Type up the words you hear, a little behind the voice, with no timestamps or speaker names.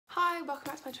Hi,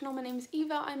 welcome back to my channel. My name is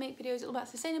Eva. I make videos all about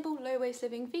sustainable, low-waste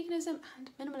living, veganism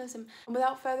and minimalism. And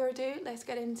without further ado, let's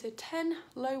get into 10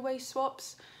 low-waste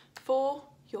swaps for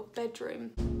your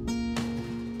bedroom.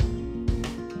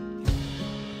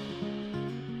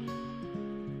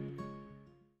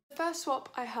 The first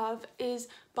swap I have is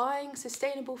buying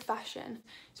sustainable fashion.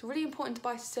 It's really important to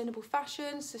buy sustainable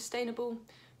fashion. Sustainable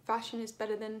fashion is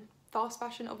better than fast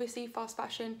fashion. Obviously, fast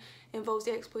fashion involves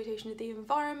the exploitation of the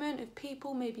environment, of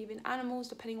people, maybe even animals,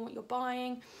 depending on what you're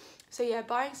buying. So yeah,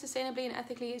 buying sustainably and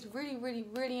ethically is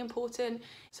really important.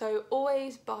 So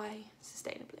always buy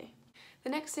sustainably. The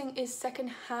next thing is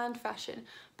second-hand fashion.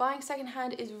 Buying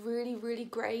second-hand is really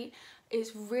great.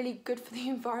 It's really good for the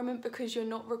environment because you're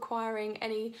not requiring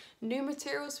any new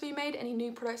materials to be made, any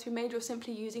new products to be made. You're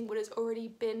simply using what has already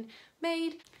been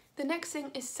made. The next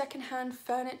thing is secondhand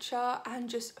furniture and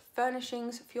just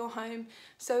furnishings for your home.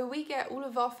 So we get all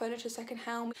of our furniture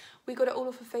secondhand. We got it all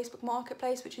off of Facebook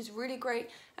Marketplace, which is really great.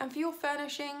 And for your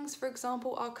furnishings, for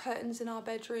example, our curtains in our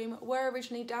bedroom were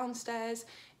originally downstairs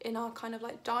in our kind of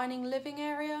like dining living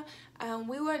area, and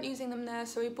we weren't using them there,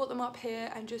 so we brought them up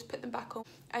here and just put them back on.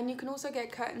 And you can also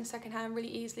get curtains secondhand really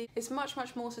easily. It's much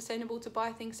more sustainable to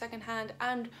buy things secondhand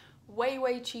and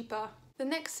way cheaper. The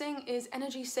next thing is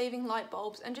energy saving light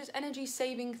bulbs and just energy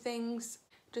saving things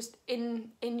just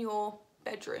in your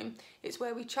bedroom. It's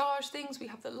where we charge things, we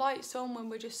have the lights on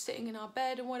when we're just sitting in our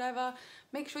bed and whatever.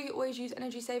 Make sure you always use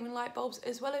energy saving light bulbs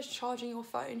as well as charging your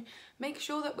phone. Make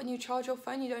sure that when you charge your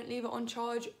phone, you don't leave it on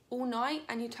charge all night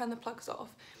and you turn the plugs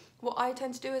off. What I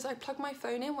tend to do is I plug my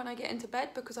phone in when I get into bed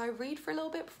because I read for a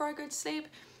little bit before I go to sleep.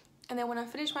 And then when I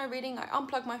finish my reading, I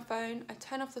unplug my phone, I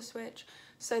turn off the switch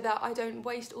so that I don't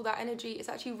waste all that energy. It's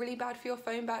actually really bad for your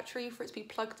phone battery for it to be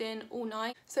plugged in all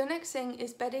night. So next thing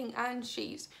is bedding and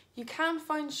sheets. You can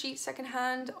find sheets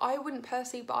secondhand. I wouldn't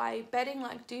personally buy bedding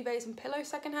like duvets and pillows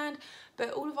secondhand, but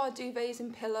all of our duvets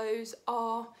and pillows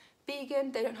are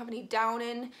vegan. They don't have any down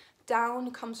in.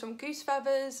 Down comes from goose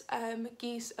feathers.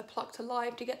 Geese are plucked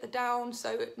alive to get the down,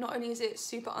 so not only is it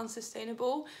super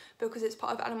unsustainable because it's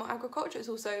part of animal agriculture, it's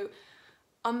also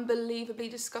unbelievably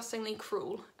disgustingly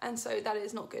cruel, and so that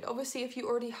is not good. Obviously, if you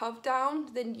already have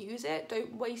down, then use it,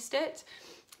 don't waste it,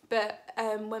 but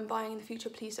when buying in the future,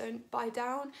 please don't buy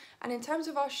down. And in terms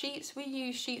of our sheets, we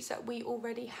use sheets that we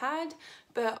already had,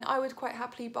 but I would quite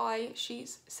happily buy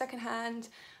sheets secondhand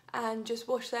and just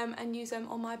wash them and use them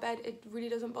on my bed. It really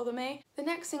doesn't bother me. The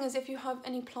next thing is if you have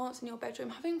any plants in your bedroom.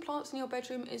 Having plants in your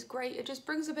bedroom is great. It just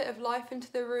brings a bit of life into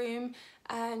the room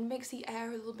and makes the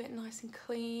air a little bit nice and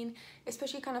clean,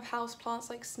 especially kind of house plants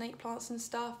like snake plants and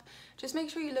stuff. Just make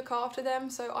sure you look after them.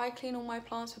 So I clean all my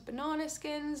plants with banana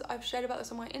skins. I've shared about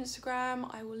this on my Instagram.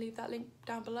 I will leave that link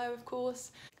down below, of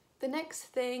course. The next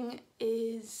thing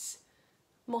is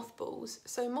mothballs.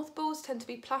 So mothballs tend to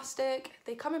be plastic.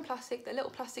 They come in plastic. They're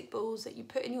little plastic balls that you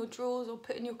put in your drawers or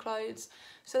put in your clothes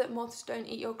so that moths don't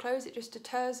eat your clothes. It just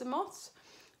deters the moths.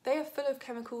 They are full of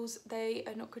chemicals. They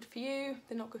are not good for you.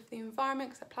 They're not good for the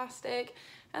environment because they're plastic,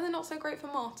 and they're not so great for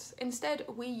moths. Instead,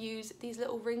 we use these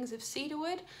little rings of cedar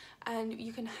wood, and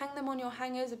you can hang them on your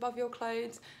hangers above your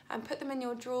clothes and put them in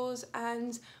your drawers,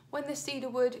 and when the cedar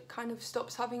wood kind of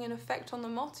stops having an effect on the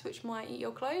moths, which might eat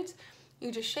your clothes,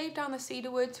 you just shave down the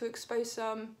cedar wood to expose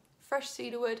some fresh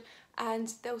cedar wood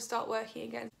and they'll start working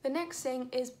again. The next thing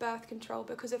is birth control,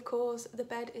 because of course the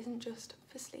bed isn't just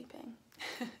for sleeping.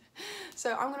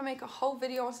 So I'm gonna make a whole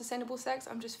video on sustainable sex.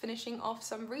 I'm just finishing off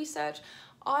some research.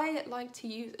 I like to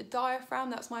use a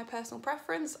diaphragm, that's my personal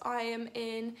preference. I am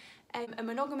in a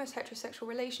monogamous heterosexual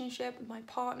relationship with my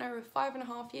partner of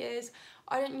 5.5 years.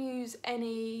 I don't use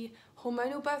any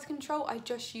hormonal birth control, I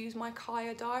just use my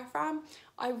Kaya diaphragm.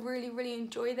 I really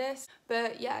enjoy this,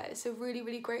 but yeah, it's a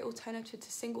really great alternative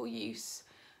to single-use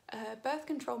birth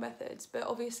control methods. But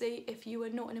obviously, if you are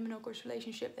not in a monogamous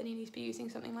relationship, then you need to be using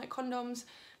something like condoms,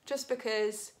 just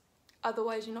because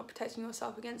otherwise you're not protecting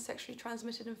yourself against sexually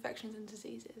transmitted infections and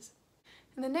diseases.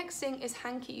 And the next thing is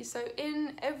hankies. So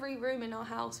in every room in our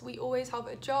house, we always have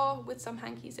a jar with some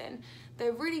hankies in.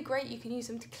 They're really great. You can use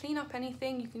them to clean up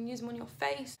anything. You can use them on your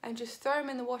face and just throw them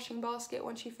in the washing basket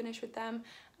once you finish with them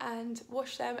and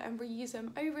wash them and reuse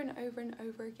them over and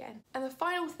over again. And the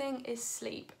final thing is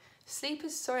sleep. Sleep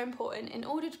is so important. In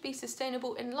order to be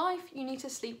sustainable in life, you need to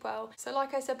sleep well. So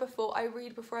like I said before, I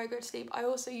read before I go to sleep. I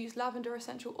also use lavender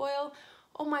essential oil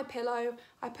on my pillow.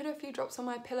 I put a few drops on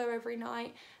my pillow every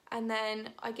night, and then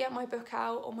I get my book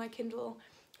out on my Kindle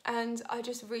and I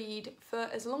just read for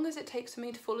as long as it takes for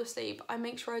me to fall asleep. I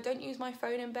make sure I don't use my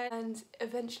phone in bed, and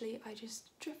eventually I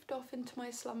just drift off into my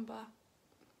slumber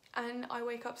and I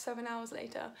wake up 7 hours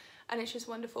later, and it's just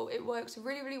wonderful. It works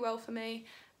really well for me,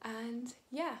 and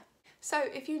yeah. So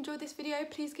if you enjoyed this video,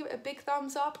 please give it a big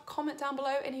thumbs up, comment down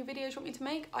below any videos you want me to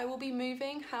make. I will be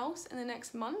moving house in the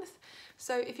next month,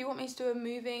 so if you want me to do a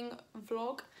moving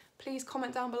vlog, please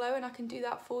comment down below and I can do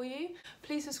that for you.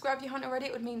 Please subscribe if you haven't already,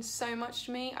 it would mean so much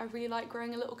to me. I really like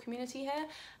growing a little community here,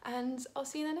 and I'll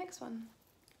see you in the next one.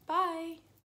 Bye!